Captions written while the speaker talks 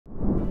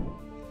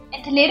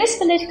In the latest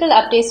political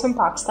updates from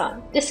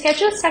Pakistan, the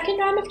scheduled second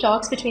round of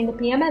talks between the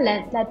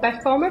PML-N, led by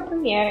former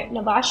Premier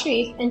Nawaz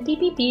Sharif, and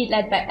PPP,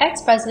 led by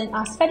ex-President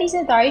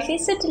Adiala Jail,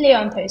 faced a delay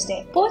on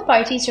Thursday. Both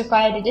parties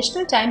required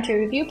additional time to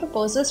review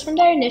proposals from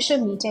their initial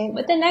meeting,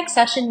 with the next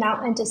session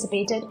now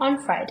anticipated on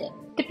Friday.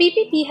 The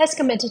PPP has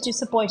committed to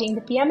supporting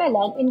the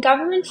PML-N in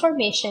government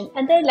formation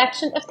and the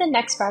election of the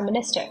next Prime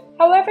Minister.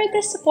 However,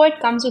 this support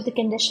comes with the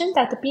condition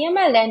that the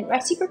PML-N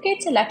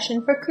reciprocates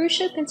election for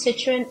crucial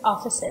constituent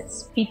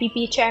offices.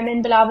 PPP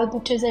Chairman Bilawal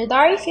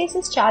Bhutto-Zardari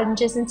faces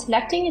challenges in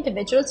selecting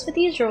individuals for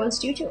these roles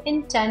due to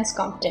intense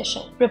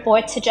competition.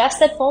 Reports suggest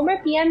that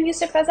former PM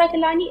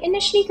Gilani,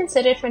 initially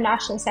considered for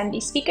National Assembly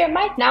Speaker,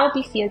 might now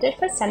be fielded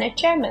for Senate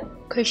Chairman.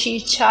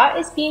 Khursheed Shah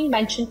is being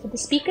mentioned for the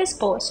Speaker's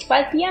post,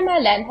 while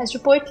PML-N has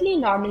reportedly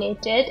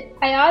nominated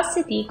Ayaz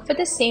Sadiq for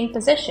the same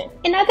position.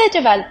 In other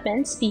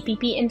developments,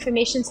 PPP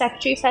Information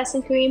Secretary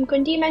Karim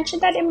Kundi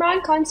mentioned that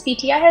Imran Khan's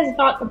PTI has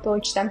not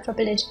approached them for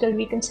political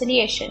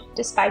reconciliation,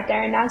 despite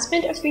their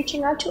announcement of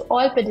reaching out to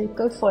all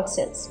political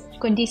forces.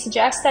 Kundi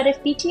suggests that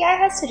if PTI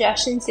has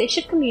suggestions, they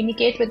should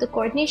communicate with the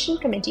Coordination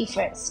Committee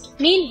first.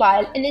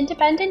 Meanwhile, an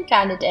independent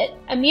candidate,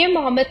 Amir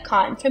Mohammed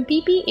Khan from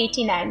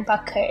PP89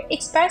 Bakhar,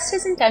 expressed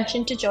his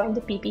intention to join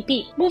the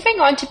PPP. Moving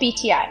on to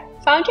PTI.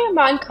 Founder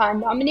Imran Khan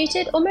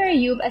nominated Omar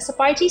Ayub as the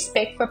party's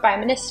pick for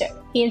Prime Minister.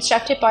 He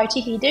instructed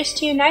party leaders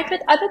to unite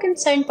with other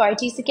concerned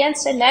parties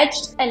against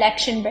alleged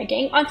election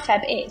rigging on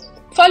Feb 8th.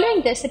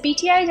 Following this, a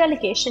PTI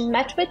delegation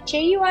met with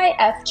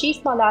JUI-F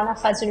Chief Maulana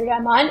Fazlur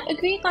Rahman,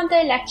 agreeing on the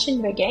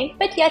election rigging,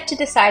 but yet to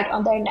decide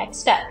on their next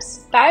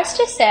steps.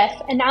 Barrister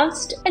Saif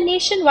announced a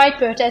nationwide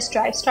protest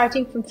drive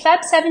starting from Feb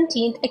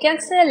 17th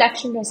against the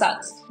election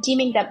results,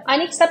 deeming them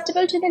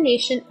unacceptable to the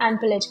nation and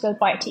political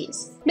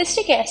parties.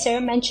 Mr.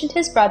 Qaiser mentioned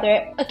his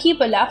brother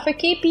Iqbal for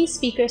KP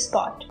Speaker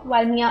spot,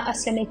 while Mia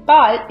Aslam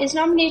Iqbal is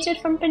nominated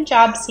from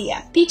Punjab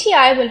CM.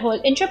 PTI will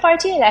hold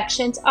intra-party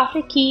elections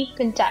after key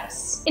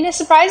contests. In a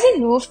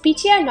surprising move,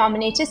 PTI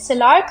nominated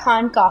Salar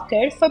Khan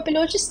Kakar for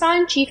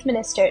Balochistan Chief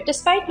Minister,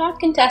 despite not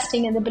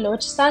contesting in the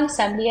Balochistan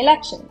Assembly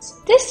elections.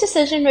 This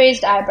decision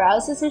raised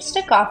eyebrows as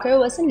Mr. Kakar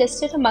was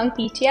enlisted among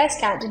PTI's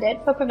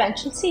candidate for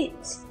provincial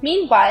seats.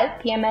 Meanwhile,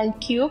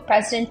 PML-Q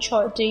President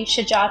Chaudhry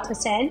Shujaat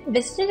Hussain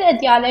visited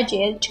Adiala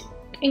Jail to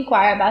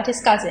inquire about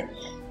his cousin,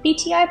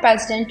 PTI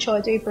President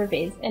Chaudhry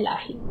Pervaiz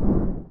Elahi.